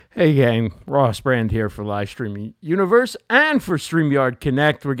Hey gang, Ross Brand here for Live Streaming Universe and for StreamYard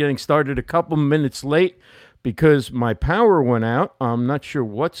Connect. We're getting started a couple minutes late because my power went out. I'm not sure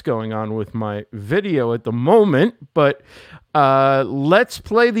what's going on with my video at the moment, but let's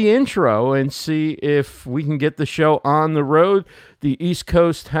play the intro and see if we can get the show on the road. The East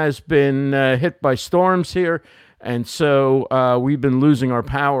Coast has been hit by storms here, and so we've been losing our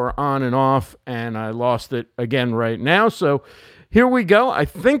power on and off, and I lost it again right now. So here we go. I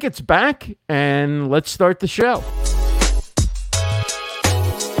think it's back, and let's start the show.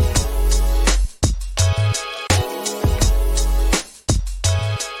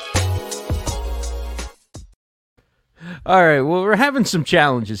 All right, well, we're having some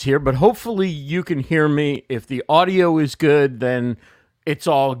challenges here, but hopefully you can hear me. If the audio is good, then it's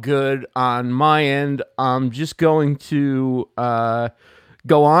all good on my end. I'm just going to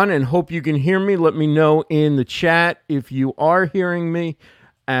go on and hope you can hear me. Let me know in the chat if you are hearing me,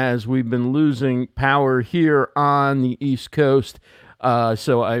 as we've been losing power here on the East Coast.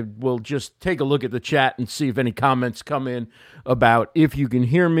 So I will just take a look at the chat and see if any comments come in about if you can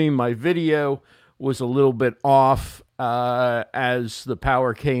hear me. My video was a little bit off as the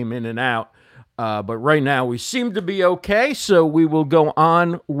power came in and out. But right now we seem to be okay, so we will go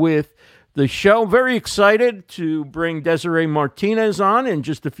on with the show. Very excited to bring Desiree Martinez on in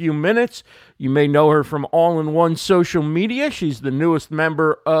just a few minutes. You may know her from All-in-One Social Media. She's the newest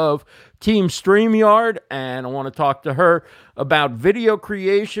member of Team StreamYard, and I want to talk to her about video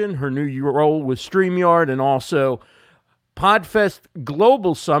creation, her new role with StreamYard, and also Podfest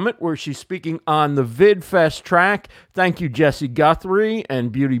Global Summit, where she's speaking on the VidFest track. Thank you, Jesse Guthrie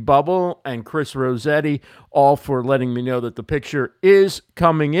and Beauty Bubble and Chris Rossetti, all for letting me know that the picture is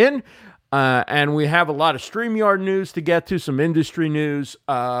coming in. And we have a lot of StreamYard news to get to, some industry news,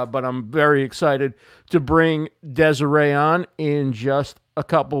 but I'm very excited to bring Desiree on in just a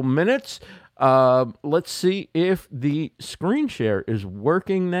couple minutes. Let's see if the screen share is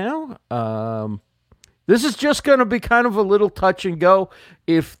working now. This is just going to be kind of a little touch and go.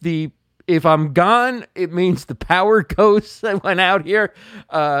 If I'm gone, it means the power goes. I went out here.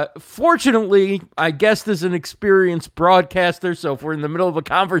 Fortunately, I guess as an experienced broadcaster, so if we're in the middle of a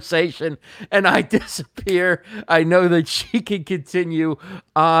conversation and I disappear, I know that she can continue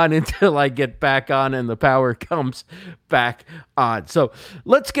on until I get back on and the power comes back on. So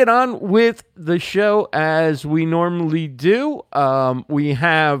let's get on with the show as we normally do. We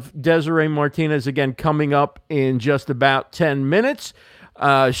have Desiree Martinez again coming up in just about 10 minutes.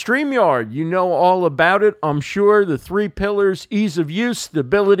 StreamYard, you know all about it, I'm sure. The three pillars: ease of use,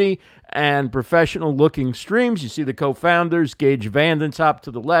 stability, and professional-looking streams. You see the co-founders, Gage Vandentop to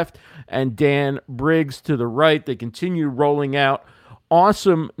the left and Dan Briggs to the right. They continue rolling out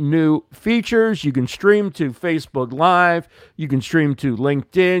awesome new features. You can stream to Facebook Live. You can stream to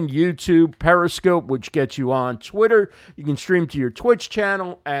LinkedIn, YouTube, Periscope, which gets you on Twitter. You can stream to your Twitch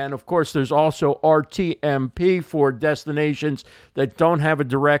channel. And, of course, there's also RTMP for destinations that don't have a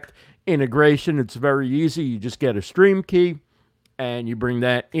direct integration. It's very easy. You just get a stream key, and you bring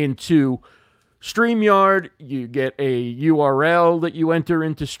that into StreamYard. You get a URL that you enter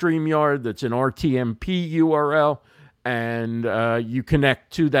into StreamYard that's an RTMP URL. And you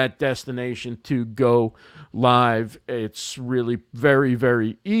connect to that destination to go live. It's really very,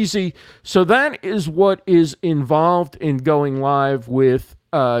 very easy. So that is what is involved in going live with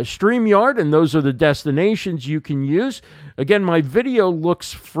StreamYard, and those are the destinations you can use. Again, my video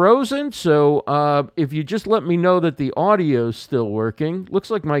looks frozen, so if you just let me know that the audio is still working. Looks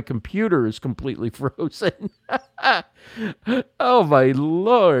like my computer is completely frozen. Oh my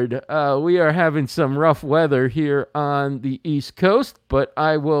Lord. We are having some rough weather here on the East Coast, but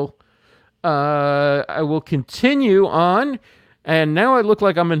I will continue on. And now I look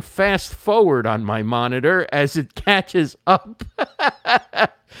like I'm in fast forward on my monitor as it catches up.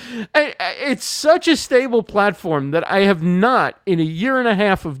 It's such a stable platform that I have not, in a year and a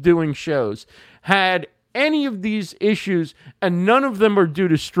half of doing shows, had any of these issues, and none of them are due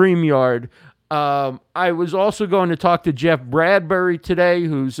to StreamYard. I was also going to talk to Jeff Bradbury today,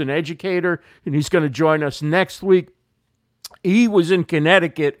 who's an educator, and he's going to join us next week. He was in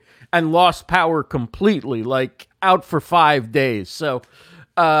Connecticut and lost power completely, like out for 5 days. So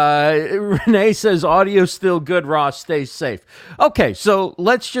Renee says, audio still good, Ross, stay safe. Okay, so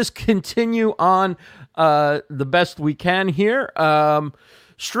let's just continue on the best we can here.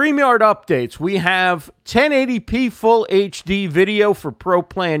 StreamYard updates. We have 1080p Full HD video for Pro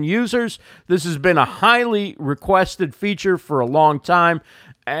Plan users. This has been a highly requested feature for a long time,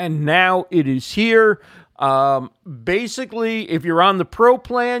 and now it is here. Basically, if you're on the Pro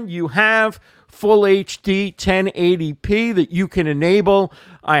Plan, you have full HD 1080p that you can enable.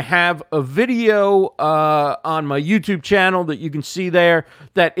 I have a video on my YouTube channel that you can see there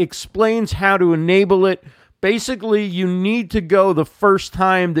that explains how to enable it. Basically, you need to go the first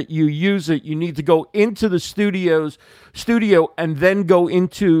time that you use it, you need to go into the studio and then go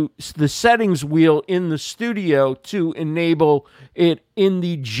into the settings wheel in the studio to enable it in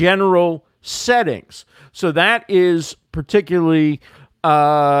the general settings. So that is particularly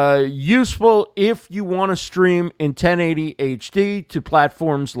useful if you want to stream in 1080 HD to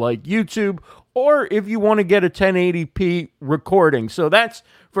platforms like YouTube, or if you want to get a 1080p recording. So that's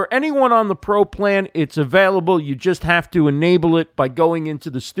for anyone on the Pro plan. It's available. You just have to enable it by going into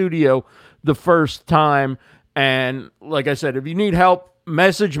the studio the first time. And like I said, if you need help,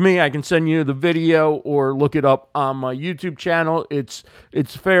 message me. I can send you the video or look it up on my YouTube channel. It's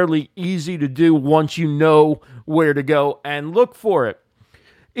fairly easy to do once you know where to go and look for it.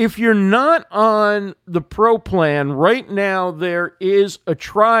 If you're not on the Pro plan, right now there is a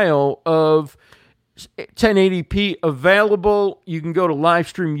trial of 1080p available. You can go to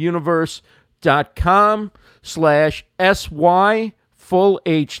livestreamuniverse.com/SY full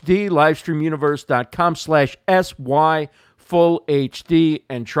HD, livestreamuniverse.com/SY full HD,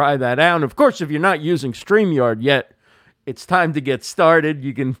 and try that out. And of course, if you're not using StreamYard yet, it's time to get started.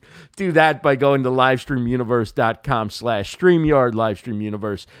 You can do that by going to livestreamuniverse.com/StreamYard,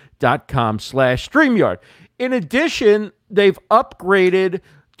 livestreamuniverse.com/StreamYard. In addition, they've upgraded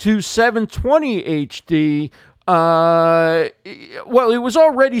to 720 HD. Well, it was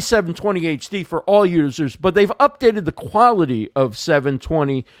already 720 HD for all users, but they've updated the quality of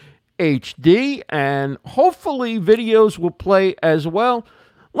 720 HD, and hopefully videos will play as well.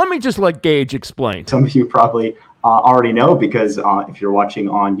 Let me just let Gage explain. Some of you probably already know, because if you're watching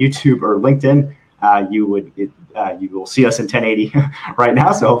on YouTube or LinkedIn, you will see us in 1080 right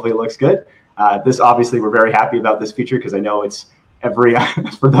now. So hopefully it looks good. This obviously, we're very happy about this feature because I know it's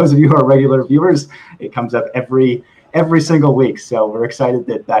for those of you who are regular viewers, it comes up every single week. So we're excited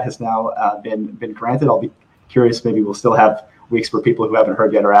that has now been granted. I'll be curious. Maybe we'll still have weeks where people who haven't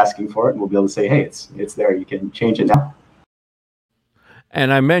heard yet are asking for it, and we'll be able to say, hey, it's there. You can change it now.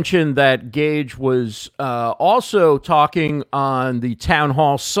 And I mentioned that Gage was also talking on the Town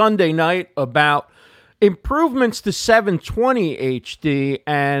Hall Sunday night about improvements to 720 HD.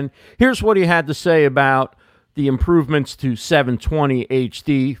 And here's what he had to say about the improvements to 720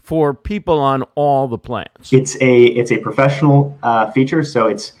 HD for people on all the plans. It's a professional feature, so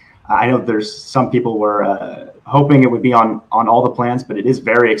it's. I know there's some people were hoping it would be on all the plans, but it is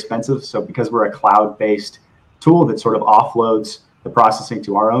very expensive. So because we're a cloud-based tool that sort of offloads the processing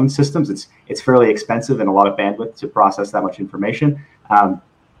to our own systems, it's fairly expensive and a lot of bandwidth to process that much information.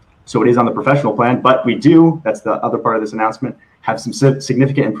 So it is on the professional plan, but we do. That's the other part of this announcement. Have some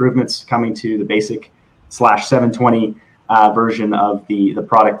significant improvements coming to the basic /720 version of the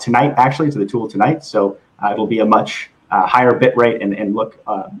product tonight, actually, to the tool tonight. So it'll be a much higher bit rate and look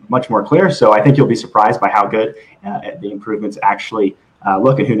much more clear. So I think you'll be surprised by how good the improvements actually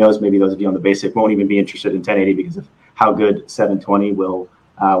look. And who knows, maybe those of you on the basic won't even be interested in 1080 because of how good 720 will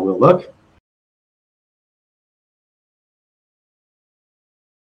look.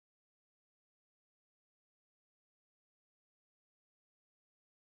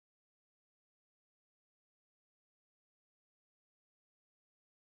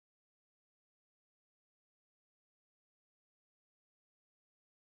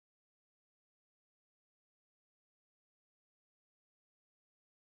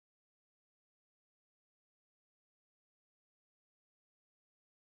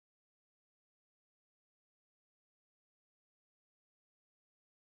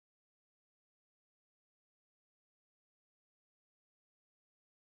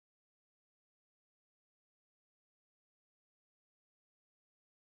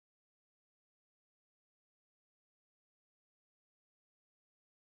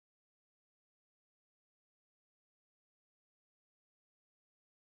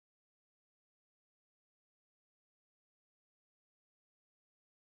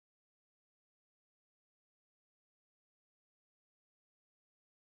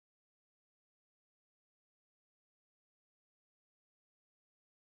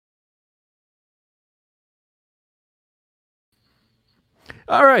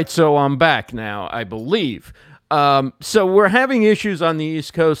 All right, so I'm back now, I believe. So we're having issues on the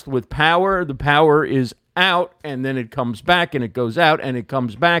East Coast with power. The power is out, and then it comes back, and it goes out, and it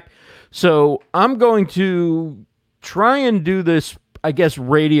comes back. So I'm going to try and do this I guess,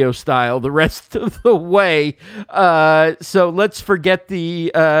 radio style the rest of the way. So let's forget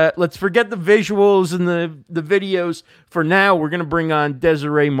the visuals and the videos for now. We're going to bring on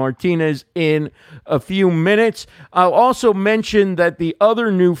Desiree Martinez in a few minutes. I'll also mention that the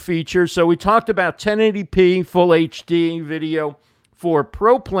other new feature, so we talked about 1080p full HD video for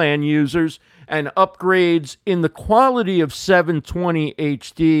Pro Plan users and upgrades in the quality of 720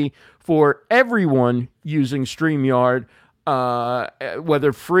 HD for everyone using StreamYard,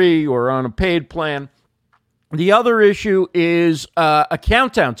 whether free or on a paid plan. The other issue is a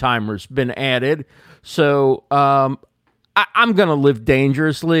countdown timer's been added. So I'm going to live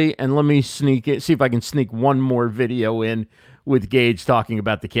dangerously, and let me see if I can sneak one more video in with Gage talking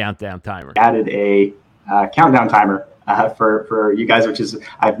about the countdown timer. Added a countdown timer for you guys, which is,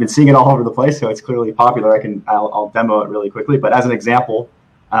 I've been seeing it all over the place, so it's clearly popular. I'll demo it really quickly. But as an example,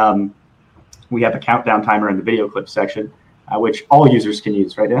 we have a countdown timer in the video clip section, which all users can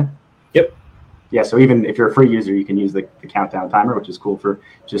use, right, Dan? Yep. Yeah, so even if you're a free user, you can use the countdown timer, which is cool for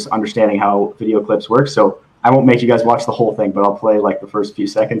just understanding how video clips work. So I won't make you guys watch the whole thing, but I'll play like the first few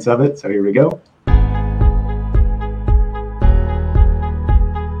seconds of it. So here we go.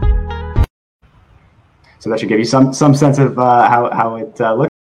 So that should give you some sense of how it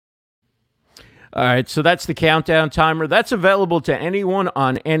looks. All right, so that's the countdown timer. That's available to anyone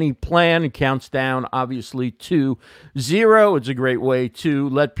on any plan. It counts down, obviously, to 0. It's a great way to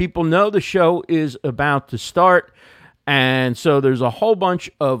let people know the show is about to start. And so there's a whole bunch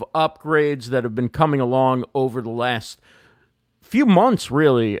of upgrades that have been coming along over the last few months,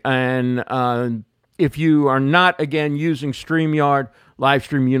 really. And if you are not, again, using StreamYard,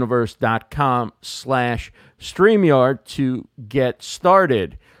 livestreamuniverse.com/StreamYard to get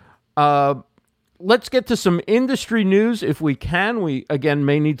started. Let's get to some industry news if we can. We, again,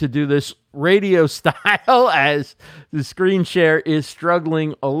 may need to do this radio style as the screen share is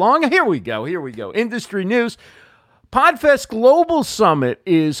struggling along. Here we go. Industry news. Podfest Global Summit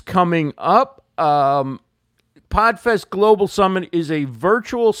is coming up. Podfest Global Summit is a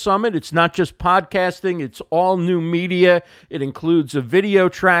virtual summit. It's not just podcasting. It's all new media. It includes a video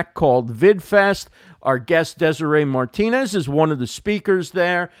track called VidFest. Our guest, Desiree Martinez, is one of the speakers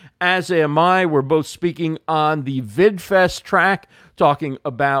there, as am I. We're both speaking on the VidFest track, talking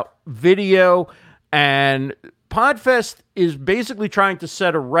about video. And Podfest is basically trying to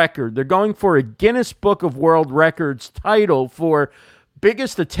set a record. They're going for a Guinness Book of World Records title for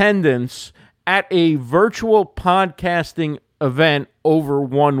biggest attendance at a virtual podcasting event over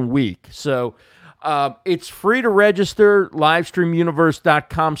 1 week. So it's free to register,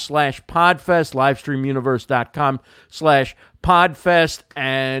 livestreamuniverse.com/podfest, livestreamuniverse.com/podfest,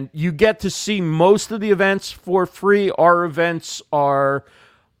 and you get to see most of the events for free. Our events are,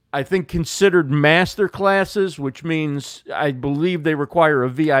 I think, considered master classes, which means I believe they require a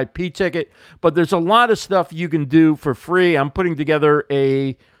VIP ticket, but there's a lot of stuff you can do for free. I'm putting together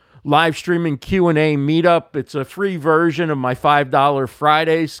a live streaming Q&A meetup. It's a free version of my $5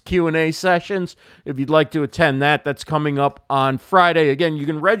 Fridays Q&A sessions. If you'd like to attend that, that's coming up on Friday. Again, you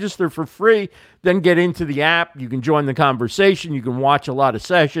can register for free, then get into the app. You can join the conversation. You can watch a lot of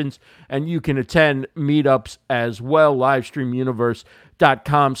sessions, and you can attend meetups as well.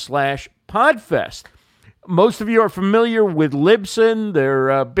 livestreamuniverse.com/podfest. Most of you are familiar with Libsyn. They're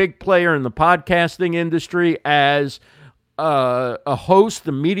a big player in the podcasting industry as a host,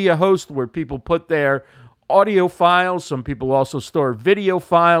 a media host, where people put their audio files. Some people also store video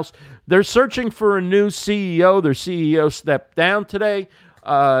files. They're searching for a new CEO. Their CEO stepped down today.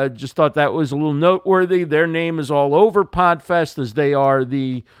 Just thought that was a little noteworthy. Their name is all over Podfest as they are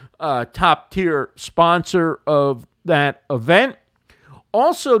the top-tier sponsor of that event.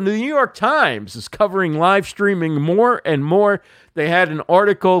 Also, the New York Times is covering live streaming more and more. They had an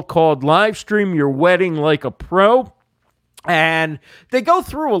article called "Live Stream Your Wedding Like a Pro." And they go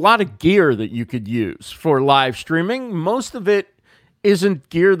through a lot of gear that you could use for live streaming. Most of it isn't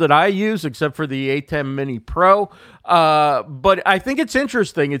gear that I use, except for the ATEM Mini Pro. But I think it's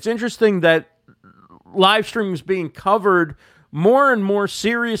interesting. It's interesting that live streaming is being covered more and more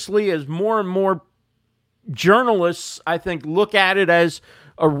seriously as more and more journalists, I think, look at it as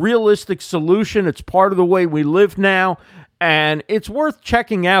a realistic solution. It's part of the way we live now. And it's worth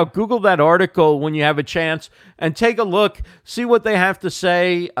checking out. Google that article when you have a chance and take a look, see what they have to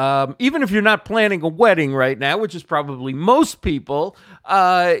say. Even if you're not planning a wedding right now, which is probably most people,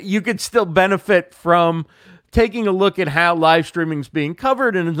 you could still benefit from taking a look at how live streaming is being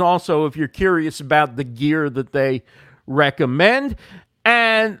covered. And also, if you're curious about the gear that they recommend.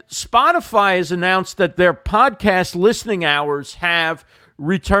 And Spotify has announced that their podcast listening hours have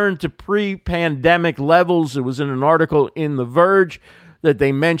returned to pre-pandemic levels. It was in an article in The Verge that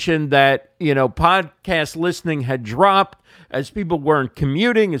they mentioned that, podcast listening had dropped as people weren't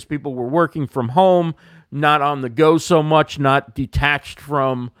commuting, as people were working from home, not on the go so much, not detached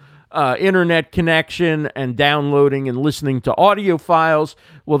from internet connection and downloading and listening to audio files.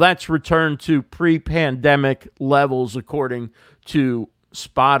 Well, that's returned to pre-pandemic levels, according to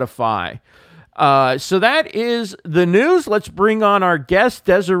Spotify. So that is the news. Let's bring on our guest,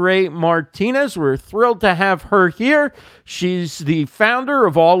 Desiree Martinez. We're thrilled to have her here. She's the founder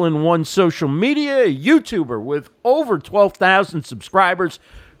of All in One Social Media, a YouTuber with over 12,000 subscribers.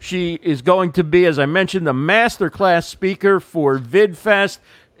 She is going to be, as I mentioned, the masterclass speaker for VidFest.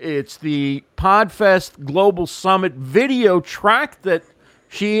 It's the PodFest Global Summit video track that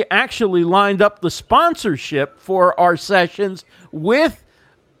she actually lined up the sponsorship for our sessions with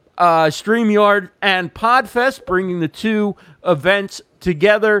StreamYard and PodFest, bringing the two events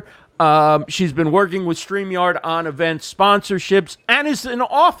together. She's been working with StreamYard on event sponsorships and is an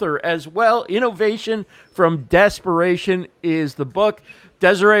author as well. Innovation from Desperation is the book.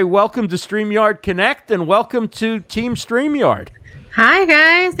 Desiree, welcome to StreamYard Connect and welcome to Team StreamYard. Hi,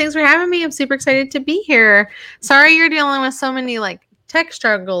 guys. Thanks for having me. I'm super excited to be here. Sorry you're dealing with so many tech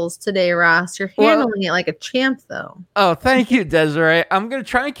struggles today, Ross. You're handling it like a champ, though. Oh, thank you, Desiree. I'm going to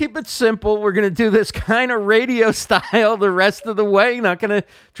try and keep it simple. We're going to do this kind of radio style the rest of the way. Not going to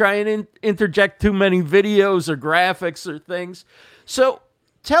try and interject too many videos or graphics or things. So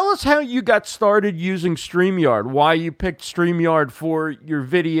tell us how you got started using StreamYard, why you picked StreamYard for your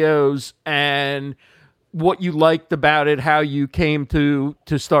videos, and what you liked about it, how you came to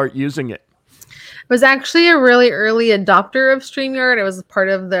start using it. I was actually a really early adopter of StreamYard. I was part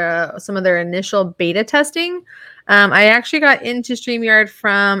of some of their initial beta testing. I actually got into StreamYard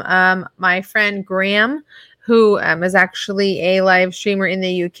from my friend Graham, who is actually a live streamer in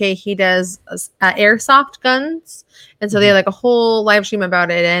the UK. He does airsoft guns. And so they had a whole live stream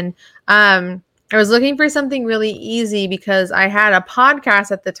about it. And I was looking for something really easy because I had a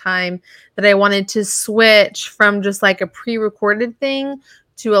podcast at the time that I wanted to switch from just a pre-recorded thing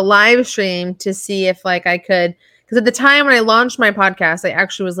to a live stream to see if I could, because at the time when I launched my podcast, I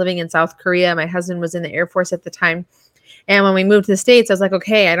actually was living in South Korea. My husband was in the Air Force at the time. And when we moved to the States, I was like,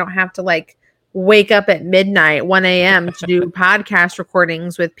 okay, I don't have to wake up at midnight, 1 a.m. to do podcast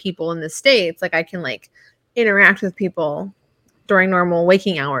recordings with people in the States. I can interact with people during normal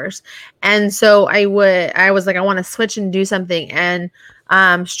waking hours. And so I was like, I want to switch and do something. And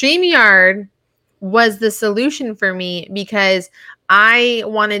StreamYard was the solution for me because I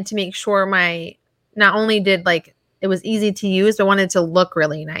wanted to make sure not only did it was easy to use, I wanted to look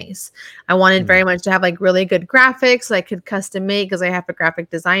really nice. I wanted very much to have really good graphics that I could custom make because I have a graphic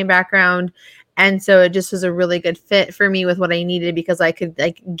design background. And so it just was a really good fit for me with what I needed because I could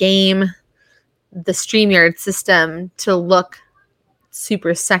game the StreamYard system to look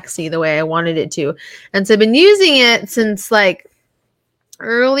super sexy the way I wanted it to. And so I've been using it since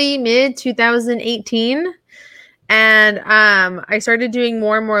early mid 2018. And I started doing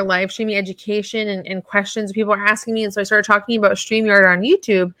more and more live streaming education and questions people are asking me. And so I started talking about StreamYard on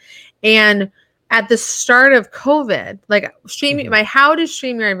YouTube. And at the start of COVID, my How to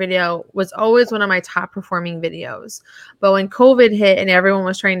StreamYard video was always one of my top performing videos. But when COVID hit and everyone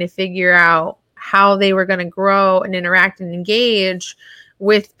was trying to figure out how they were going to grow and interact and engage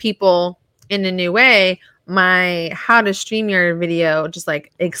with people in a new way, my How to StreamYard video just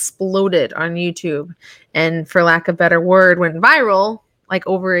exploded on YouTube, and for lack of a better word, went viral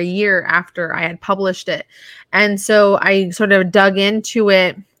over a year after I had published it. And so I sort of dug into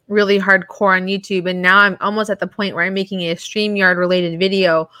it really hardcore on YouTube, and now I'm almost at the point where I'm making a StreamYard related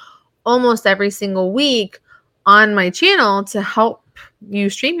video almost every single week on my channel to help you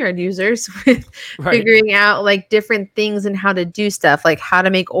StreamYard users with figuring out different things and how to do stuff, how to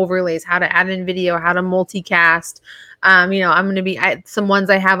make overlays, how to add in video, how to multicast. I'm going to be some ones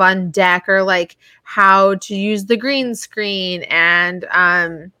I have on deck are how to use the green screen and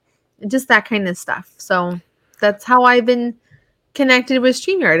just that kind of stuff. So that's how I've been connected with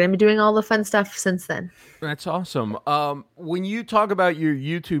StreamYard. I've been doing all the fun stuff since then. That's awesome. When you talk about your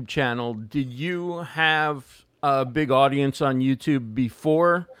YouTube channel, did you have a big audience on YouTube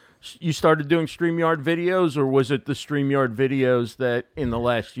before you started doing StreamYard videos, or was it the StreamYard videos that in the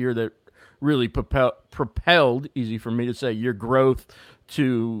last year that really propelled, easy for me to say, your growth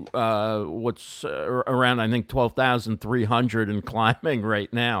to what's around, I think, 12,300 and climbing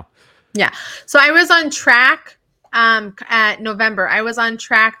right now? Yeah. So I was on track at November. I was on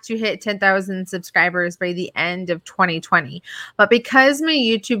track to hit 10,000 subscribers by the end of 2020. But because my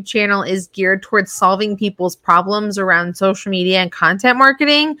YouTube channel is geared towards solving people's problems around social media and content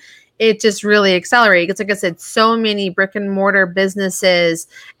marketing, it just really accelerated. Because like I said, so many brick and mortar businesses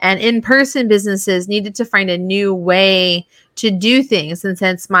and in-person businesses needed to find a new way to do things. And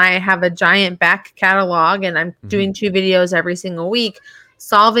since I have a giant back catalog and I'm doing 2 videos every single week,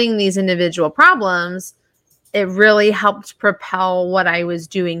 solving these individual problems, it really helped propel what I was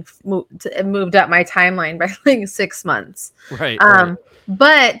doing. It moved up my timeline by like 6 months. Right.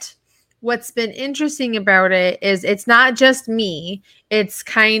 But what's been interesting about it is it's not just me. It's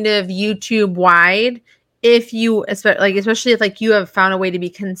kind of YouTube wide. If you, especially if like you have found a way to be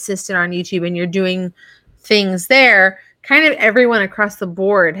consistent on YouTube and you're doing things there, kind of everyone across the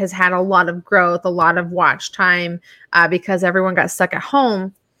board has had a lot of growth, a lot of watch time, because everyone got stuck at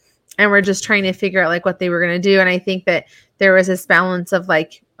home and we're just trying to figure out like what they were going to do. And I think that there was this balance of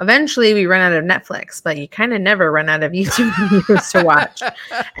like, eventually we run out of Netflix, but you kind of never run out of YouTube videos to watch.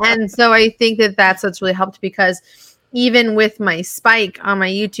 And so I think that that's what's really helped, because even with my spike on my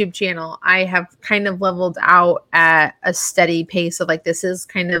YouTube channel, I have kind of leveled out at a steady pace of like, this is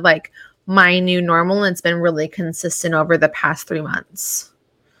kind of like my new normal. And it's been really consistent over the past 3 months.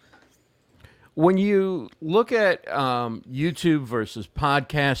 When you look at YouTube versus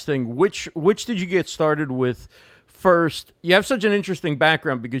podcasting, which did you get started with first? You have such an interesting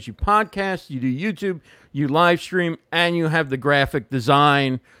background because you podcast, you do YouTube, you live stream, and you have the graphic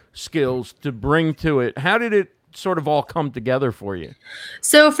design skills to bring to it. How did it sort of all come together for you?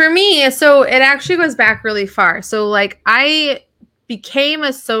 So for me, so it actually goes back really far. So like I became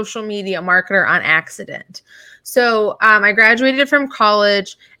a social media marketer on accident. So I graduated from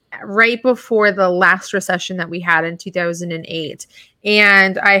college right before the last recession that we had in 2008.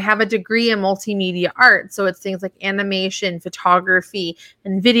 And I have a degree in multimedia art. So it's things like animation, photography,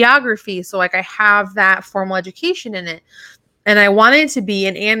 and videography. So like I have that formal education in it. And I wanted to be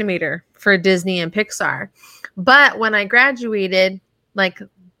an animator for Disney and Pixar. But when I graduated, like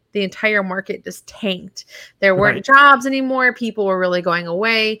the entire market just tanked. There weren't jobs anymore. People were really going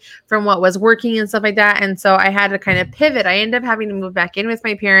away from what was working and stuff like that. And so I had to kind of pivot. I ended up having to move back in with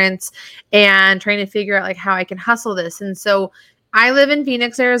my parents and trying to figure out like how I can hustle this. And so I live in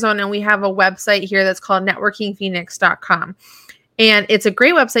Phoenix, Arizona, and we have a website here that's called networkingphoenix.com. And it's a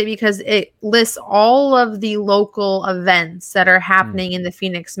great website because it lists all of the local events that are happening in the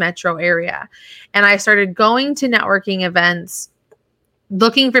Phoenix metro area. And I started going to networking events,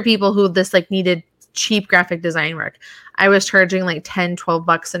 looking for people who this like needed cheap graphic design work. I was charging like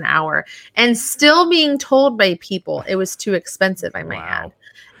 $10-12 an hour and still being told by people it was too expensive, I might add.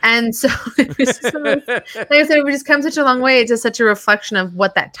 And so it was just, like I said, we've just come such a long way. It's just such a reflection of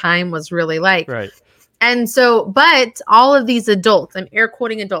what that time was really like. Right. And so, but all of these adults, I'm air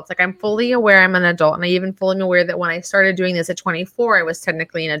quoting adults, like I'm fully aware I'm an adult. And I even fully aware that when I started doing this at 24, I was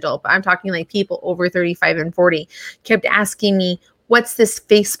technically an adult, but I'm talking like people over 35 and 40 kept asking me, what's this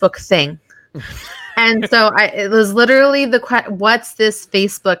Facebook thing? And so it was literally what's this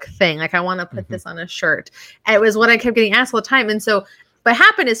Facebook thing? Like, I want to put this on a shirt. And it was what I kept getting asked all the time. And so what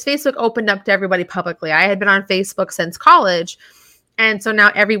happened is Facebook opened up to everybody publicly. I had been on Facebook since college. And so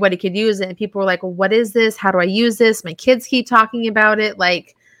now everybody could use it. And people were like, well, what is this? How do I use this? My kids keep talking about it.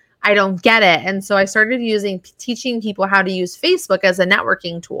 Like, I don't get it. And so I started teaching people how to use Facebook as a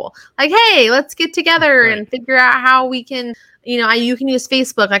networking tool. Like, hey, let's get together and figure out how we can, you can use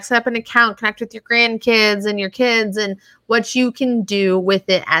Facebook, like set up an account, connect with your grandkids and your kids and what you can do with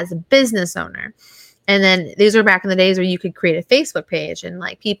it as a business owner. And then these are back in the days where you could create a Facebook page and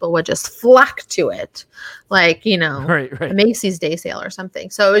like people would just flock to it. Like, a Macy's Day Sale or something.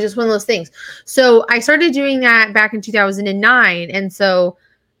 So it was just one of those things. So I started doing that back in 2009. And so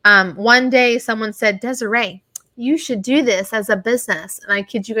one day someone said, Desiree, you should do this as a business. And I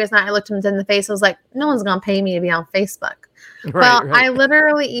kid you guys not, I looked them in the face. I was like, no one's going to pay me to be on Facebook. I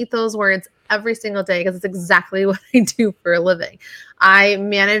literally eat those words every single day because it's exactly what I do for a living. I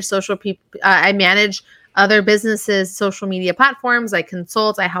manage I manage other businesses' social media platforms. I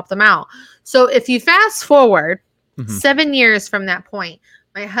consult, I help them out. So if you fast forward 7 years from that point,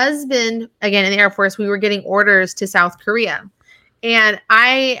 my husband, again, in the Air Force, we were getting orders to South Korea. And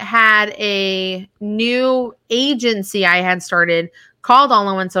I had a new agency I had started called All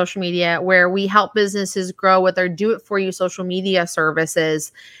in One Social Media, where we help businesses grow with our do-it-for-you social media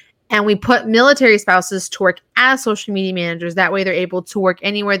services. And we put military spouses to work as social media managers. That way they're able to work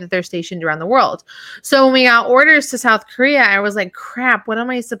anywhere that they're stationed around the world. So when we got orders to South Korea, I was like, crap, what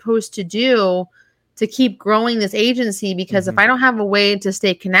am I supposed to do to keep growing this agency? Because if I don't have a way to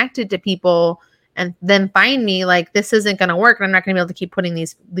stay connected to people and then find me, like, this isn't going to work. And I'm not going to be able to keep putting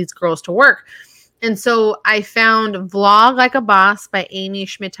these girls to work. And so I found Vlog Like a Boss by Amy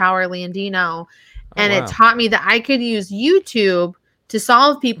Schmittauer Landino. And it taught me that I could use YouTube to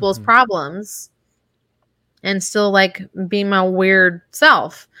solve people's problems and still like be my weird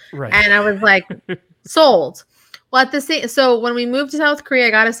self. Right. And I was like, sold. Well, at the same, so when we moved to South Korea,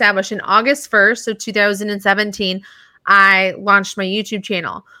 I got established in August 1st, so 2017, I launched my YouTube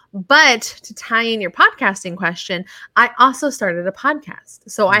channel. But to tie in your podcasting question, I also started a podcast.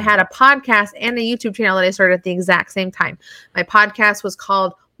 So I had a podcast and a YouTube channel that I started at the exact same time. My podcast was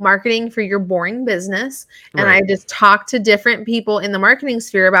called Marketing for Your Boring Business. And I just talked to different people in the marketing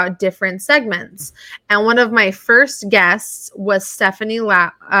sphere about different segments. And one of my first guests was Stephanie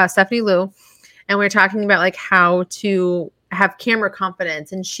Liu. And we were talking about like how to have camera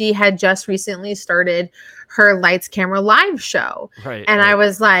confidence. And she had just recently started her Lights Camera Live show. Right. And I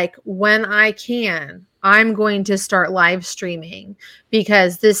was like, when I can, I'm going to start live streaming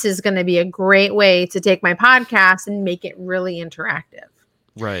because this is going to be a great way to take my podcast and make it really interactive.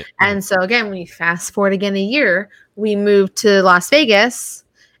 Right. And so again, when you fast forward again a year, we moved to Las Vegas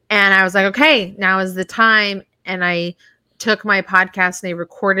and I was like, okay, now is the time. And I took my podcast and I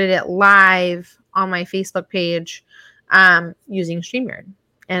recorded it live on my Facebook page using StreamYard.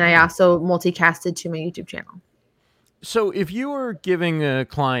 And I also multicasted to my YouTube channel. So if you were giving a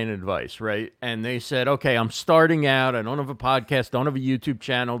client advice, right, and they said, okay, I'm starting out, I don't have a podcast, don't have a YouTube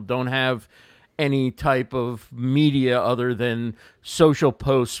channel, don't have any type of media other than social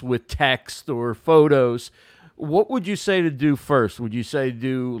posts with text or photos, what would you say to do first? Would you say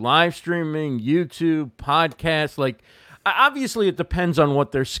do live streaming, YouTube, podcasts? Like, obviously it depends on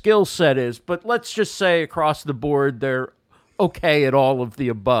what their skill set is, but let's just say across the board they're okay at all of the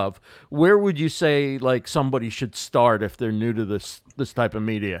above. Where would you say like somebody should start if they're new to this type of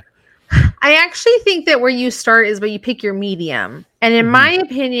media? I actually think that where you start is where you pick your medium. And in my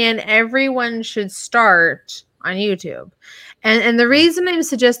opinion, everyone should start on YouTube. And the reason I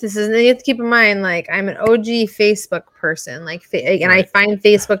suggest this is you have to keep in mind, like, I'm an OG Facebook person, like, and I find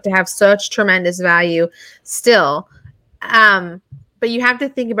Facebook to have such tremendous value still. But you have to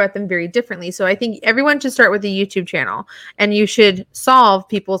think about them very differently. So I think everyone should start with a YouTube channel and you should solve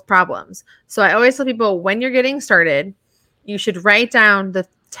people's problems. So I always tell people when you're getting started, you should write down the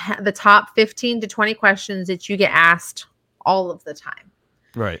top 15 to 20 questions that you get asked all of the time.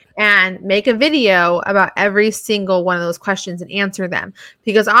 Right. And make a video about every single one of those questions and answer them.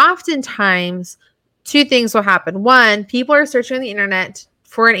 Because oftentimes two things will happen. One, people are searching on the internet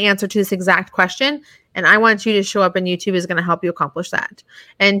for an answer to this exact question. And I want you to show up, and YouTube is going to help you accomplish that.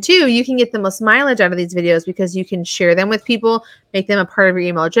 And two, you can get the most mileage out of these videos because you can share them with people, make them a part of your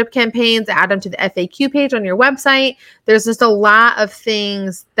email drip campaigns, add them to the FAQ page on your website. There's just a lot of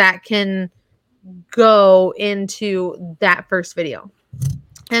things that can go into that first video.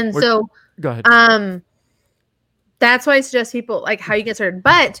 And so go ahead. That's why I suggest people like how you get started.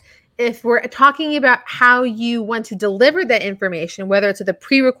 But if we're talking about how you want to deliver that information, whether it's with a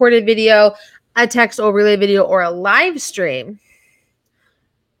pre-recorded video, a text overlay video, or a live stream,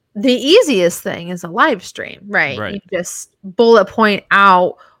 the easiest thing is a live stream, right? You just bullet point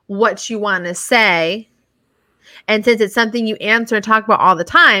out what you want to say. And since it's something you answer and talk about all the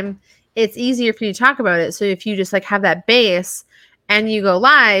time, it's easier for you to talk about it. So if you just like have that base and you go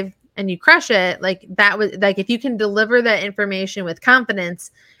live and you crush it, like that was like, if you can deliver that information with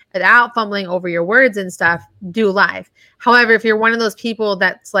confidence without fumbling over your words and stuff, do live. However, if you're one of those people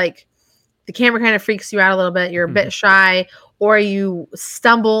that's like, the camera kind of freaks you out a little bit, you're a bit shy, or you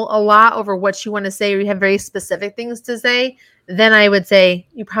stumble a lot over what you want to say, or you have very specific things to say, then I would say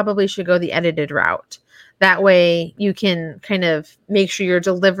you probably should go the edited route. That way you can kind of make sure you're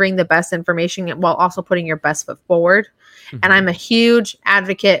delivering the best information while also putting your best foot forward. And I'm a huge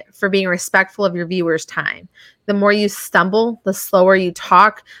advocate for being respectful of your viewers' time. The more you stumble, the slower you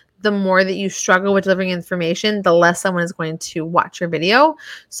talk, the more that you struggle with delivering information, the less someone is going to watch your video.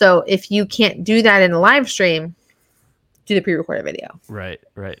 So if you can't do that in a live stream, do the pre-recorded video. Right.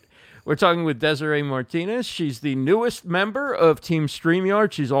 We're talking with Desiree Martinez. She's the newest member of Team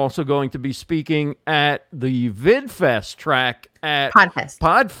StreamYard. She's also going to be speaking at the VidFest track at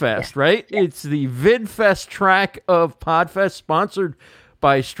Podfest, right? Yeah. It's the VidFest track of Podfest, sponsored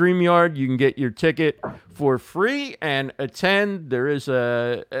by StreamYard. You can get your ticket for free and attend. There is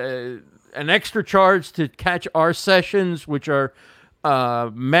an extra charge to catch our sessions, which are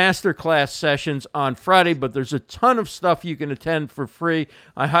masterclass sessions on Friday, but there's a ton of stuff you can attend for free.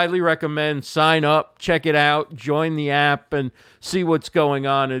 I highly recommend sign up, check it out, join the app, and see what's going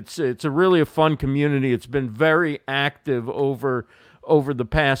on. It's a really a fun community. It's been very active over the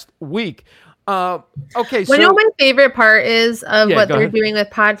past week. Okay, Well, you know so what my favorite part is of Yeah, what go they're ahead. doing with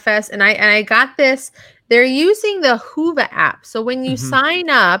Podfest, and I got this. They're using the Whova app. So when you Mhm. sign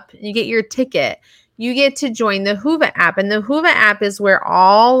up, you get your ticket. You get to join the Whova app, and the Whova app is where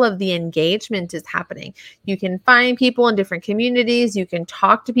all of the engagement is happening. You can find people in different communities. You can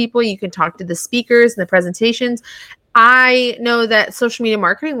talk to people. You can talk to the speakers and the presentations. I know that social media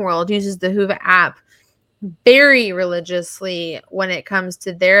marketing world uses the Whova app very religiously when it comes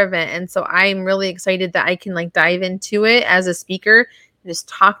to their event. And so I'm really excited that I can like dive into it as a speaker and just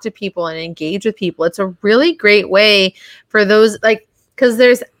talk to people and engage with people. It's a really great way for those like because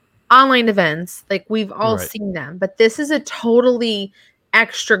there's online events, like we've all Right. seen them, but this is a totally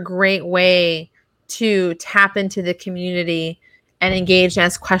extra great way to tap into the community and engage and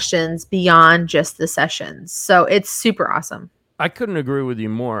ask questions beyond just the sessions. So it's super awesome. I couldn't agree with you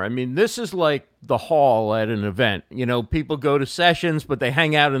more. I mean, this is like the hall at an event. You know, people go to sessions, but they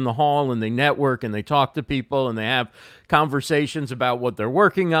hang out in the hall and they network and they talk to people and they have conversations about what they're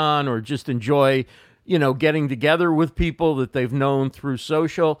working on or just enjoy, getting together with people that they've known through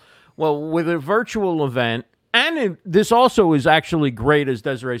social. Well, with a virtual event, this also is actually great, as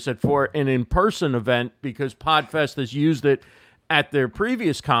Desiree said, for an in person event because Podfest has used it at their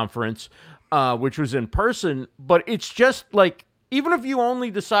previous conference, which was in person. But it's just like, even if you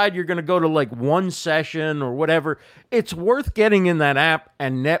only decide you're going to go to like one session or whatever, it's worth getting in that app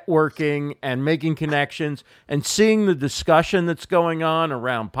and networking and making connections and seeing the discussion that's going on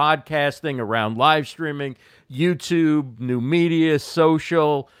around podcasting, around live streaming, YouTube, new media,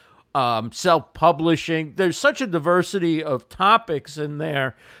 social, self-publishing. There's such a diversity of topics in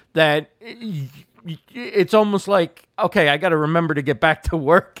there that it's almost like, okay, I got to remember to get back to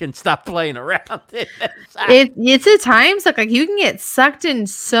work and stop playing around. It's a time suck. Like you can get sucked in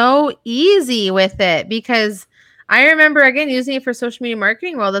so easy with it because I remember again using it for social media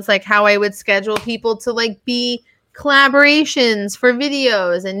marketing world. That's like how I would schedule people to like be collaborations for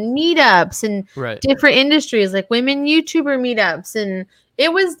videos and meetups and Right. different industries like women YouTuber meetups. And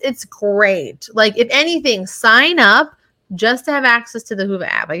it's great. Like if anything, sign up just to have access to the Whova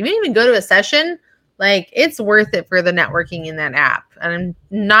app. Like if you didn't even go to a session, like it's worth it for the networking in that app. And I'm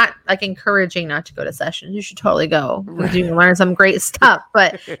not like encouraging not to go to sessions. You should totally go because you can learn some great stuff.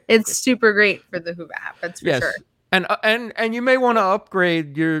 But it's super great for the Whova app. That's for Yes. sure. And you may want to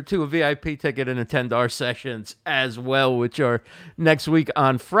upgrade to a VIP ticket and attend our sessions as well, which are next week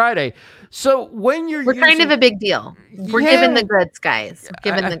on Friday. So when We're kind of a big deal. We're giving the goods, guys.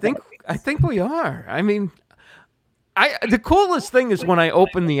 We're giving the goods. I think we are. I mean, the coolest thing is when I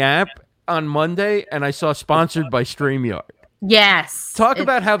opened the app on Monday and I saw sponsored by StreamYard. Yes. Talk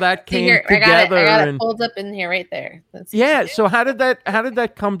about how that came here, together. I got it pulled up in here right there. Yeah. So how did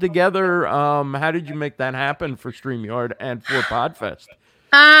that come together? How did you make that happen for StreamYard and for Podfest?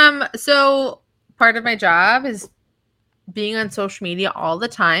 So part of my job is being on social media all the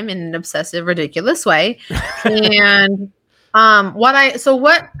time in an obsessive, ridiculous way. And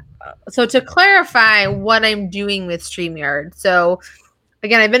so to clarify what I'm doing with StreamYard. So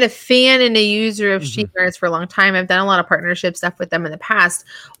again, I've been a fan and a user of StreamYards for a long time. I've done a lot of partnership stuff with them in the past.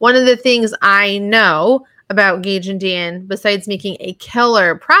 One of the things I know about Gage and Dan, besides making a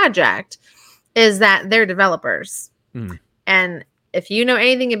killer project, is that they're developers. And if you know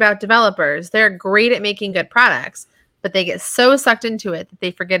anything about developers, they're great at making good products, but they get so sucked into it that they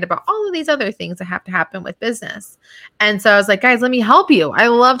forget about all of these other things that have to happen with business. And so I was like, guys, let me help you. I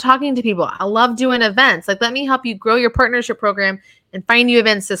love talking to people. I love doing events. Like, let me help you grow your partnership program and find you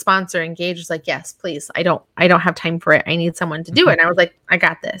events to sponsor. And Gage was like, yes, please. I don't have time for it. I need someone to do it. And I was like, I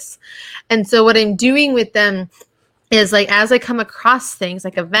got this. And so what I'm doing with them is like, as I come across things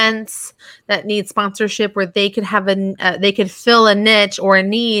like events that need sponsorship where they could have they could fill a niche or a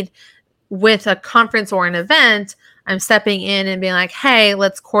need with a conference or an event, I'm stepping in and being like, hey,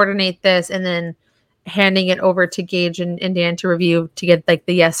 let's coordinate this, and then handing it over to Gage and Dan to review to get like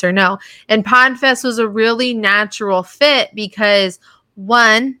the yes or no. And Podfest was a really natural fit because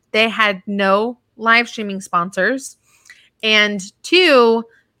one, they had no live streaming sponsors, and two,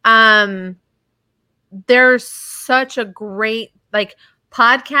 there's such a great like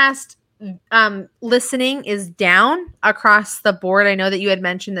podcast listening is down across the board. I know that you had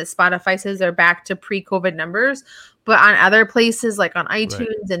mentioned that Spotify says they're back to pre-COVID numbers, but on other places like on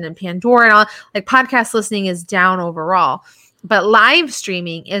iTunes and in Pandora and all, like podcast listening is down overall. But live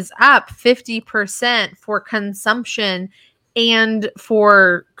streaming is up 50% for consumption and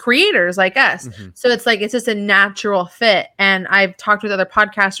for creators like us. So it's like, it's just a natural fit. And I've talked with other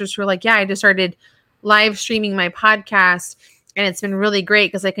podcasters who are like, yeah, I just started live streaming my podcast And it's been really great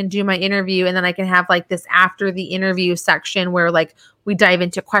because I can do my interview and then I can have like this after the interview section where like we dive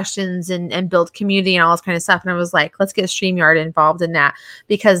into questions and build community and all this kind of stuff. And I was like, let's get StreamYard involved in that,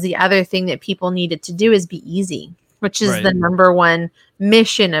 because the other thing that people needed to do is be easy, which is the number one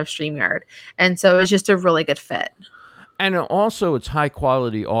mission of StreamYard. And so it's just a really good fit. And also, it's high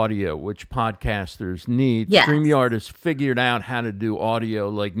quality audio, which podcasters need. Yes. StreamYard has figured out how to do audio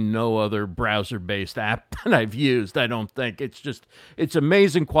like no other browser based app that I've used, I don't think. It's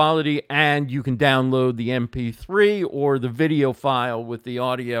amazing quality, and you can download the MP3 or the video file with the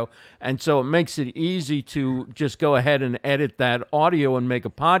audio. And so it makes it easy to just go ahead and edit that audio and make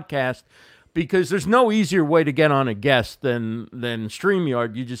a podcast, because there's no easier way to get on a guest than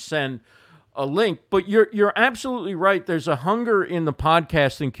StreamYard. You just send a link. But you're absolutely right. There's a hunger in the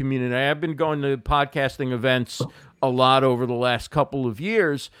podcasting community. I've been going to podcasting events a lot over the last couple of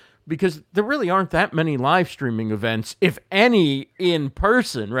years, because there really aren't that many live streaming events, if any, in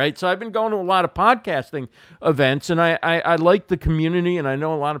person, right? So I've been going to a lot of podcasting events, and I like the community, and I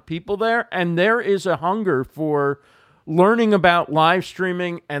know a lot of people there, and there is a hunger for learning about live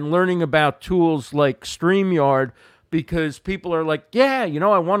streaming and learning about tools like StreamYard, because people are like, yeah,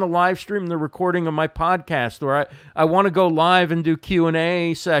 I want to live stream the recording of my podcast, or I want to go live and do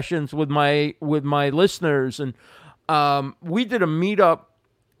Q&A sessions with my listeners. And we did a meetup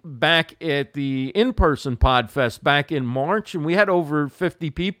back at the in-person Podfest back in March, and we had over 50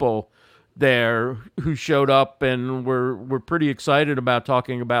 people there who showed up, and we're pretty excited about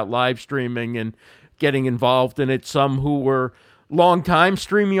talking about live streaming and getting involved in it. Some who were long-time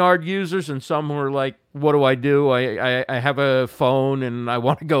StreamYard users, and some who are like, what do? I have a phone and I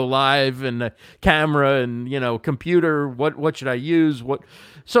want to go live, and a camera and, computer. What should I use?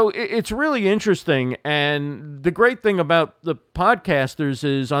 So it's really interesting. And the great thing about the podcasters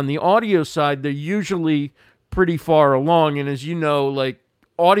is on the audio side, they're usually pretty far along. And as you know, like,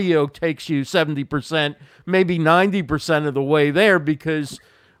 audio takes you 70%, maybe 90% of the way there, because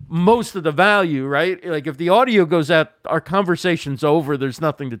most of the value, right? Like, if the audio goes out, our conversation's over. There's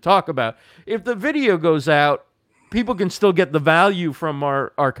nothing to talk about. If the video goes out, people can still get the value from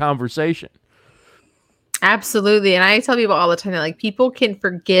our conversation. Absolutely. And I tell people all the time that, like, people can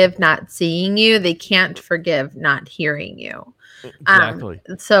forgive not seeing you. They can't forgive not hearing you. Exactly.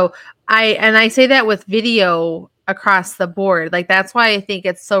 So I say that with video across the board. Like, that's why I think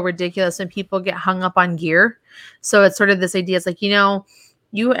it's so ridiculous when people get hung up on gear. So it's sort of this idea. It's like,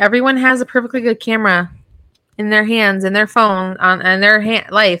 everyone has a perfectly good camera in their hands, in their phone, and their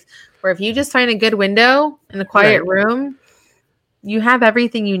life. Where if you just find a good window in a quiet room, you have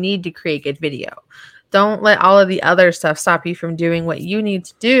everything you need to create good video. Don't let all of the other stuff stop you from doing what you need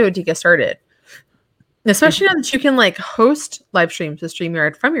to do to get started. Especially now that you can like host live streams with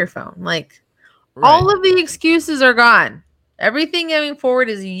StreamYard from your phone. Like, all of the excuses are gone. Everything going forward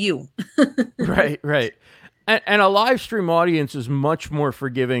is you. Right. And a live stream audience is much more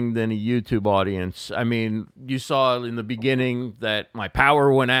forgiving than a YouTube audience. I mean, you saw in the beginning that my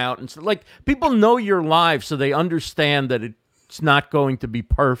power went out, and so, like, people know you're live, so they understand that it's not going to be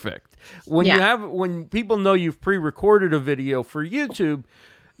perfect. When people know you've pre-recorded a video for YouTube,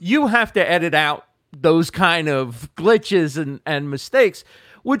 you have to edit out those kind of glitches and mistakes.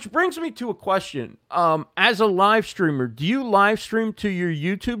 Which brings me to a question. As a live streamer, do you live stream to your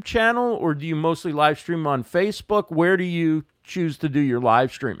YouTube channel, or do you mostly live stream on Facebook? Where do you choose to do your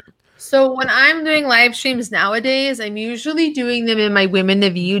live streaming? So when I'm doing live streams nowadays, I'm usually doing them in my Women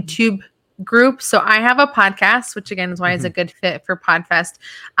of YouTube group. So I have a podcast, which again is why it's a good fit for Podfest,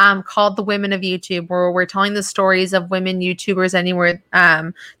 called The Women of YouTube, where we're telling the stories of women YouTubers anywhere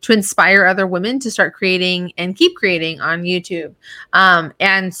to inspire other women to start creating and keep creating on YouTube.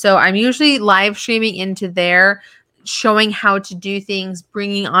 And so I'm usually live streaming into there, showing how to do things,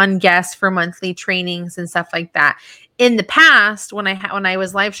 bringing on guests for monthly trainings and stuff like that. In the past, when I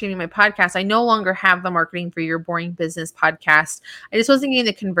was live streaming my podcast, I no longer have the Marketing for Your Boring Business podcast. I just wasn't getting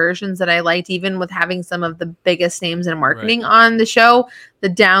the conversions that I liked, even with having some of the biggest names in marketing on the show. The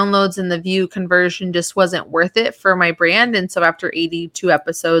downloads and the view conversion just wasn't worth it for my brand. And so after 82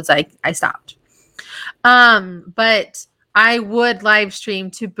 episodes, I stopped. But I would live stream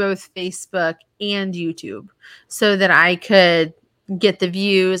to both Facebook and YouTube so that I could get the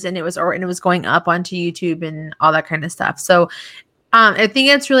views, and it was going up onto YouTube and all that kind of stuff. So I think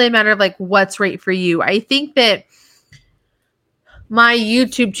it's really a matter of like what's right for you. I think that my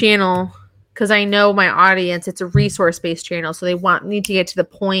YouTube channel, because I know my audience, it's a resource-based channel. So they need to get to the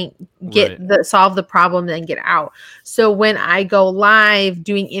point, solve the problem, then get out. So when I go live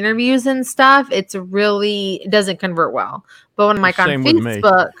doing interviews and stuff, it doesn't convert well. But when I'm like on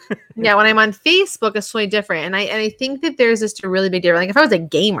Facebook, when I'm on Facebook, it's totally different. And I think that there's just a really big difference. Like if I was a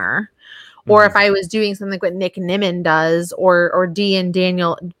gamer, or if I was doing something like what Nick Nimmin does, or Dee and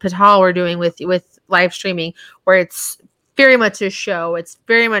Daniel Patel were doing with live streaming, where it's very much a show. It's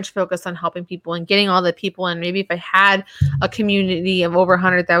very much focused on helping people and getting all the people. And maybe if I had a community of over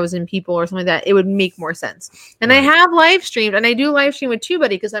 100,000 people or something like that, it would make more sense. And I have live streamed, and I do live stream with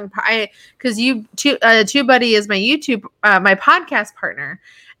TubeBuddy because TubeBuddy is my YouTube, my podcast partner.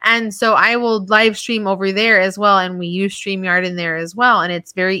 And so I will live stream over there as well. And we use StreamYard in there as well. And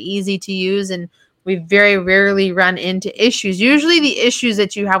it's very easy to use. And we very rarely run into issues. Usually the issues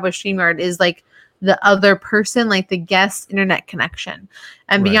that you have with StreamYard is like the other person, like the guest internet connection.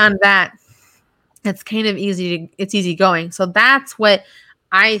 And beyond that, it's kind of easy going. So that's what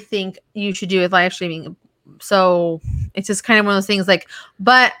I think you should do with live streaming. So it's just kind of one of those things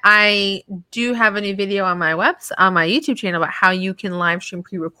but I do have a new video on my on my YouTube channel about how you can live stream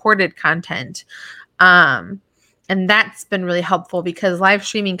pre-recorded content. And that's been really helpful because live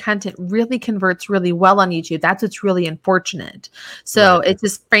streaming content really converts really well on YouTube. That's what's really unfortunate. So it's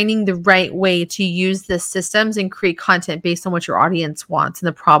just finding the right way to use the systems and create content based on what your audience wants and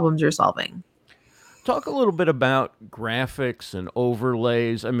the problems you're solving. Talk a little bit about graphics and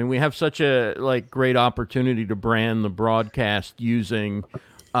overlays. I mean, we have such a great opportunity to brand the broadcast using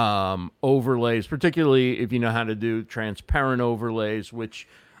overlays, particularly if you know how to do transparent overlays, which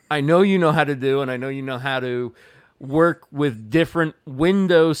I know you know how to do, and I know you know how to work with different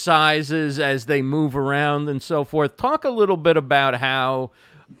window sizes as they move around and so forth. Talk a little bit about how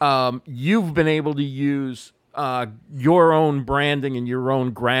you've been able to use your own branding and your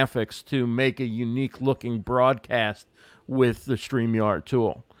own graphics to make a unique looking broadcast with the StreamYard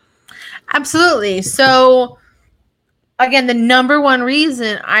tool. Absolutely. So again, the number one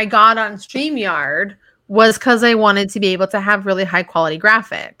reason I got on StreamYard was because I wanted to be able to have really high quality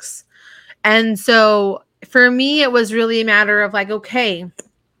graphics. And so for me, it was really a matter of okay,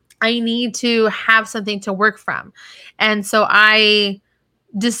 I need to have something to work from. And so I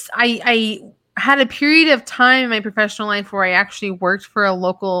had a period of time in my professional life where I actually worked for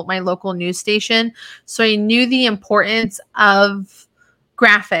my local news station. So I knew the importance of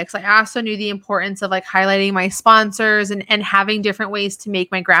graphics. I also knew the importance of highlighting my sponsors and having different ways to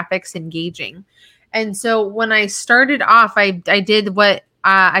make my graphics engaging. And so when I started off, I did what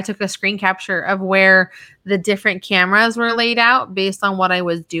I took a screen capture of where the different cameras were laid out based on what I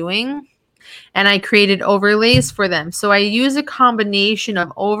was doing. And I created overlays for them. So I use a combination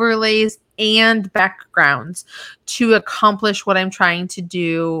of overlays and backgrounds to accomplish what I'm trying to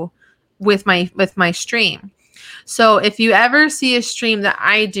do with my stream. So if you ever see a stream that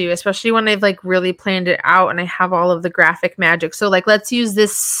I do, especially when I've really planned it out and I have all of the graphic magic. So let's use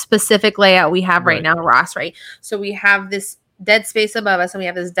this specific layout we have right now, Ross, right? So we have this dead space above us and we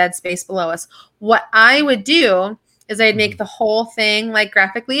have this dead space below us. What I would do is I'd make the whole thing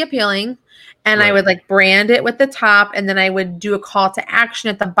graphically appealing, and I would brand it with the top, and then I would do a call to action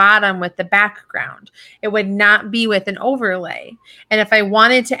at the bottom with the background. It would not be with an overlay. And if I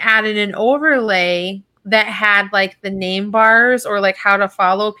wanted to add in an overlay that had the name bars or how to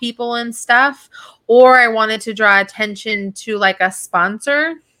follow people and stuff, or I wanted to draw attention to a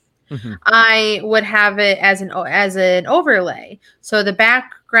sponsor, I would have it as an overlay. So the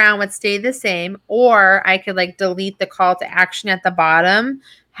background would stay the same, or I could delete the call to action at the bottom,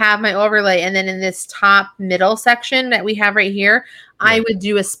 have my overlay, and then in this top middle section that we have right here, I would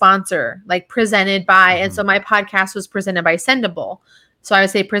do a sponsor presented by, and so my podcast was presented by Sendable. So I would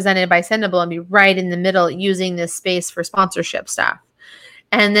say presented by Sendable and be right in the middle using this space for sponsorship stuff.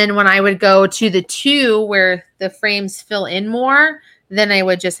 And then when I would go to the two where the frames fill in more, then I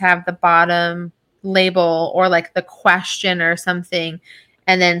would just have the bottom label or the question or something,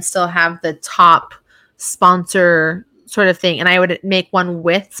 and then still have the top sponsor sort of thing. And I would make one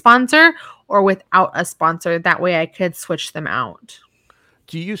with sponsor or without a sponsor. That way I could switch them out.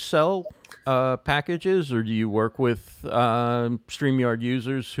 Do you sell packages, or do you work with StreamYard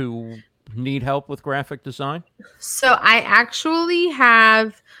users who need help with graphic design? So I actually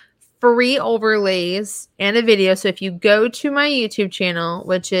have free overlays and a video. So if you go to my YouTube channel,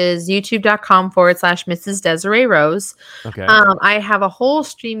 which is youtube.com/Mrs. Desiree Rose, I have a whole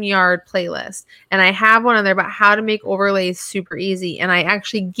StreamYard playlist, and I have one on there about how to make overlays super easy. And I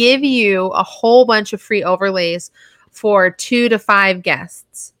actually give you a whole bunch of free overlays for 2 to 5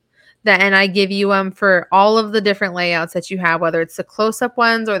 guests and I give you them for all of the different layouts that you have, whether it's the close-up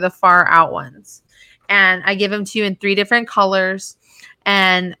ones or the far out ones. And I give them to you in 3 different colors.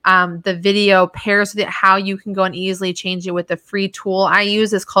 And the video pairs with it, how you can go and easily change it with the free tool I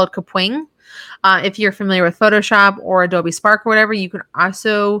use is called Kapwing. If you're familiar with Photoshop or Adobe Spark or whatever, you can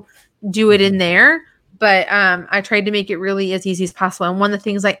also do it in there. But I tried to make it really as easy as possible. And one of the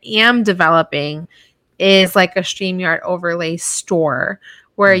things I am developing is like a StreamYard overlay store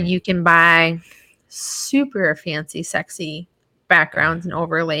where you can buy super fancy, sexy backgrounds and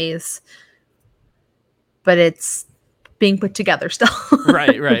overlays. But it's being put together still.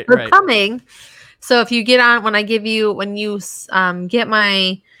 Right. Coming. So if you get on, when you get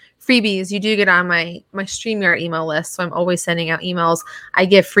my freebies, you do get on my StreamYard email list. So I'm always sending out emails. I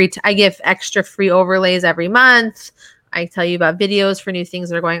give extra free overlays every month. I tell you about videos for new things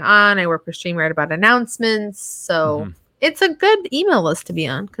that are going on. I work with StreamYard about announcements. So it's a good email list to be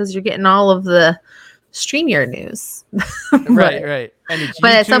on because you're getting all of the StreamYard news. Right. And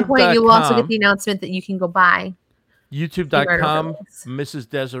but at some point, you will also get the announcement that you can go buy. YouTube.com, Mrs.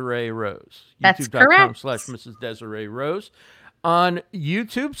 Desiree Rose. That's correct. YouTube.com/Mrs. Desiree Rose on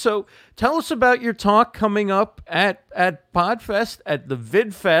YouTube. So tell us about your talk coming up at PodFest, at the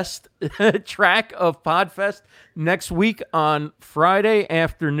VidFest track of PodFest next week on Friday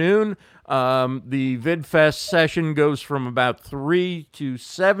afternoon. The VidFest session goes from about 3 to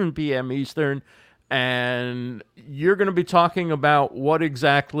 7 p.m. Eastern. And you're going to be talking about what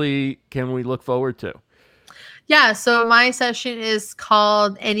exactly can we look forward to? Yeah, so my session is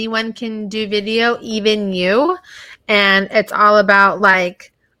called Anyone Can Do Video, Even You. And it's all about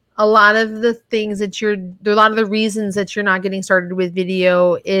like a lot of the things that a lot of the reasons that you're not getting started with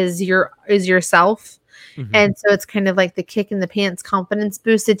video is yourself. And so it's kind of like the kick in the pants confidence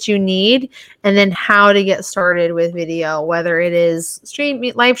boost that you need, and then how to get started with video, whether it is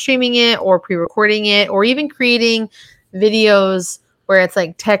live streaming it or pre-recording it, or even creating videos where it's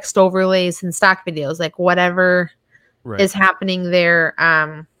like text overlays and stock videos, like whatever is happening there.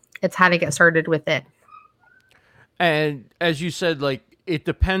 It's how to get started with it. And as you said, like, it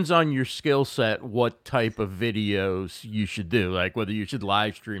depends on your skill set, what type of videos you should do, like whether you should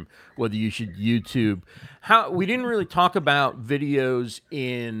live stream, whether you should YouTube. We didn't really talk about videos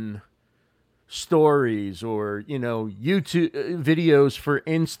in stories or, YouTube videos for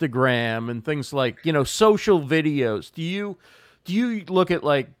Instagram and things like, social videos. Do you look at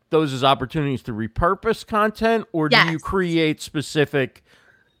like those as opportunities to repurpose content, or do you create specific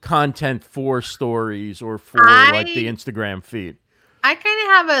content for stories or for like the Instagram feed? I kind of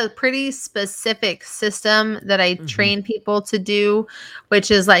have a pretty specific system that I train people to do,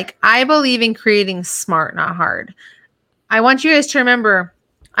 which is like, I believe in creating smart, not hard. I want you guys to remember,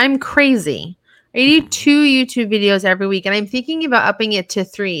 I'm crazy. I do 2 YouTube videos every week, and I'm thinking about upping it to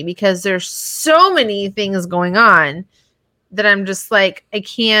 3 because there's so many things going on that I'm just like, I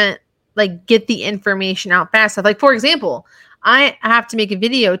can't like get the information out fast enough. Like, for example, I have to make a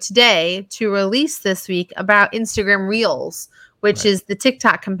video today to release this week about Instagram Reels, which is the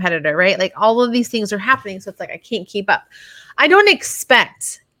TikTok competitor, right? Like all of these things are happening. So it's like, I can't keep up. I don't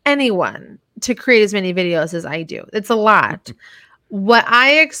expect anyone to create as many videos as I do. It's a lot. What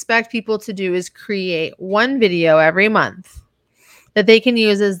I expect people to do is create 1 video every month that they can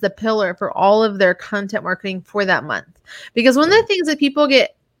use as the pillar for all of their content marketing for that month. Because one of the things that people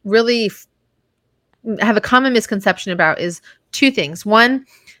get really have a common misconception about is 2 things. 1,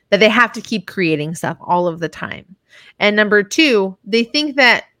 that they have to keep creating stuff all of the time. And number 2, they think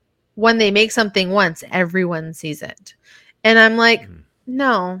that when they make something once, everyone sees it. And I'm like,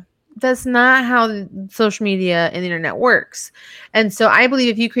 no, that's not how social media and the internet works. And so I believe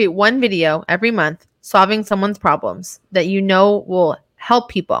if you create 1 video every month solving someone's problems that will help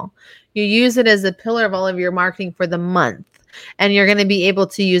people, you use it as a pillar of all of your marketing for the month. And you're going to be able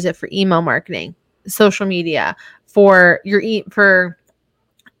to use it for email marketing, social media, for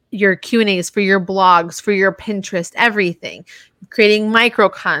your Q&As, for your blogs, for your Pinterest, everything, creating micro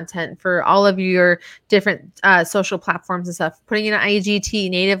content for all of your different social platforms and stuff, putting it on IGT,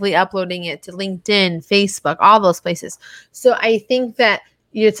 natively uploading it to LinkedIn, Facebook, all those places. So I think that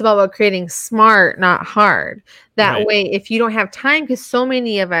it's about creating smart, not hard. That way, if you don't have time, because so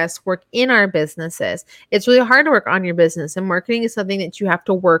many of us work in our businesses, it's really hard to work on your business, and marketing is something that you have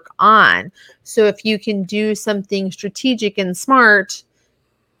to work on. So if you can do something strategic and smart,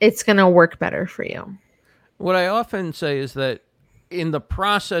 it's going to work better for you. What I often say is that in the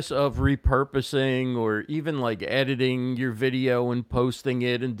process of repurposing or even like editing your video and posting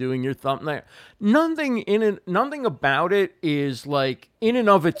it and doing your thumbnail, nothing about it is like in and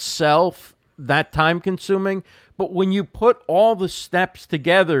of itself that time consuming. But when you put all the steps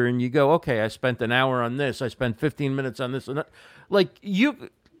together and you go, okay, I spent an hour on this, I spent 15 minutes on this, and that, like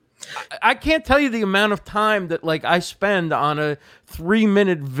I can't tell you the amount of time that like I spend on a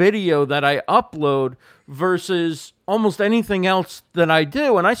 3-minute video that I upload versus almost anything else that I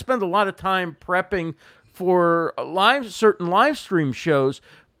do. And I spend a lot of time prepping for certain live stream shows,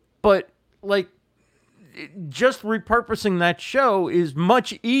 but like just repurposing that show is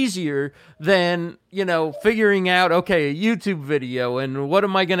much easier than, figuring out, okay, a YouTube video and what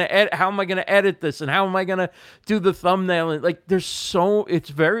am I going to edit? How am I going to edit this? And how am I going to do the thumbnail? And like, it's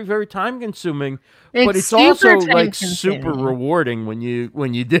very, very time consuming, but it's also like super rewarding when you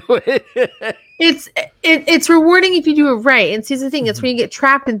do it. It's rewarding if you do it right. And see the thing, it's when you get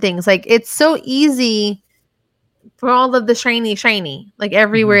trapped in things. Like, it's so easy for all of the shiny, like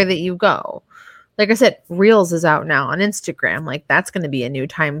everywhere that you go. Like I said, Reels is out now on Instagram. Like, that's going to be a new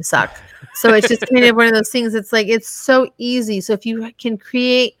time suck. So it's just kind of one of those things. It's like, it's so easy. So if you can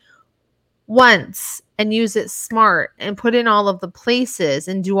create once and use it smart and put in all of the places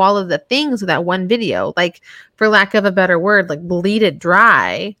and do all of the things with that one video, like, for lack of a better word, like bleed it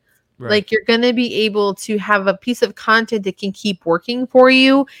dry, right. Like, you're going to be able to have a piece of content that can keep working for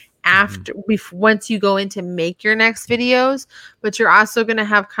you once you go in to make your next videos, but you're also going to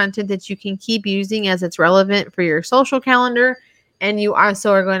have content that you can keep using as it's relevant for your social calendar. And you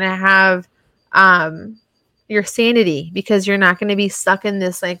also are going to have your sanity, because you're not going to be stuck in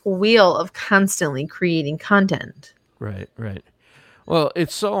this like wheel of constantly creating content. Right. Well,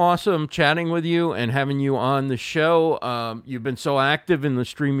 it's so awesome chatting with you and having you on the show. You've been so active in the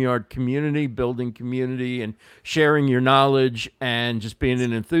StreamYard community, building community and sharing your knowledge and just being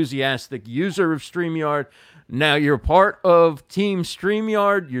an enthusiastic user of StreamYard. Now you're part of Team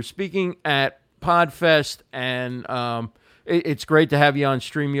StreamYard. You're speaking at PodFest, and it's great to have you on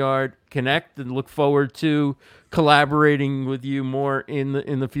StreamYard Connect, and look forward to collaborating with you more in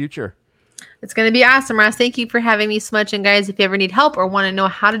the future. It's going to be awesome, Ross. Thank you for having me so much. And guys, if you ever need help or want to know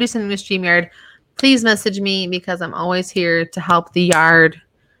how to do something with StreamYard, please message me, because I'm always here to help the yard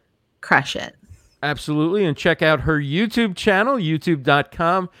crush it. Absolutely. And check out her YouTube channel,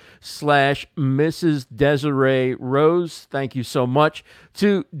 youtube.com/Mrs. Desiree Rose. Thank you so much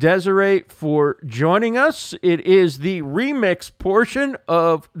to Desiree for joining us. It is the remix portion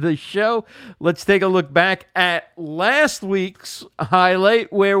of the show. Let's take a look back at last week's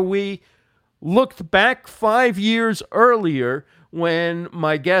highlight, where we looked back 5 years earlier when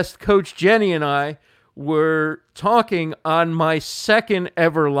my guest, Coach Jenny, and I were talking on my second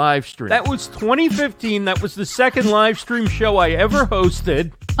ever live stream. That was 2015. That was the second live stream show I ever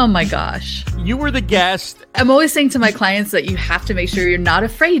hosted. Oh my gosh. You were the guest. I'm always saying to my clients that you have to make sure you're not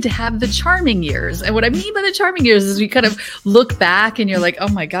afraid to have the charming years. And what I mean by the charming years is you kind of look back and you're like, oh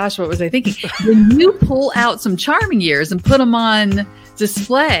my gosh, what was I thinking? When you pull out some charming years and put them on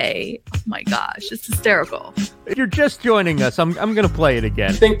display, oh my gosh, it's hysterical. If you're just joining us, I'm going to play it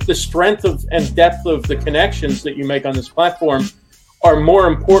again. I think the strength and depth of the connections that you make on this platform are more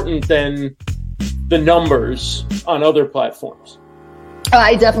important than the numbers on other platforms.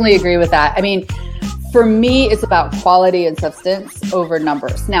 I definitely agree with that. I mean, for me, it's about quality and substance over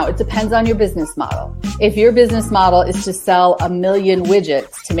numbers. Now, it depends on your business model. If your business model is to sell 1 million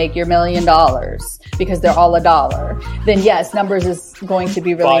widgets to make your $1 million because they're all $1, then yes, numbers is going to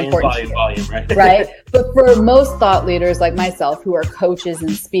be really important. Volume, right? Right? But for most thought leaders like myself, who are coaches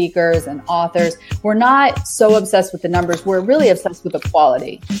and speakers and authors, we're not so obsessed with the numbers. We're really obsessed with the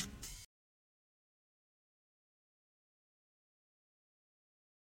quality.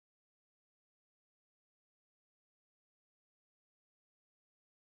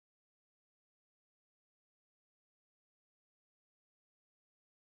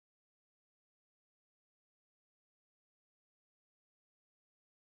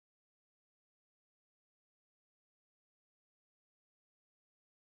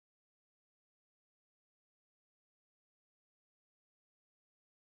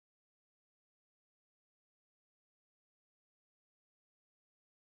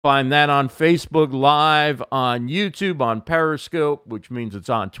 Find that on Facebook Live, on YouTube, on Periscope, which means it's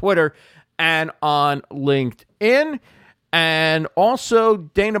on Twitter, and on LinkedIn. And also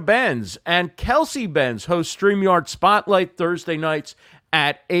Dana Benz and Kelsey Benz host StreamYard Spotlight Thursday nights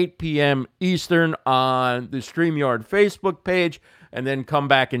at 8 p.m. Eastern on the StreamYard Facebook page. And then come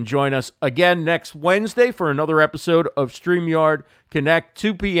back and join us again next Wednesday for another episode of StreamYard Connect,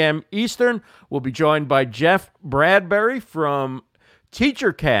 2 p.m. Eastern. We'll be joined by Jeff Bradbury from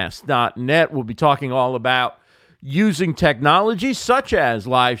TeacherCast.net. We'll be talking all about using technology such as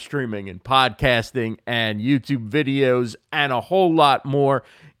live streaming and podcasting and YouTube videos and a whole lot more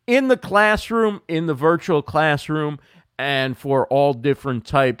in the classroom, in the virtual classroom, and for all different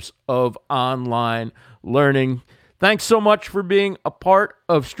types of online learning. Thanks so much for being a part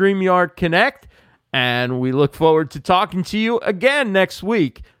of StreamYard Connect, and we look forward to talking to you again next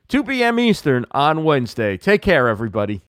week, 2 p.m. Eastern on Wednesday. Take care, everybody.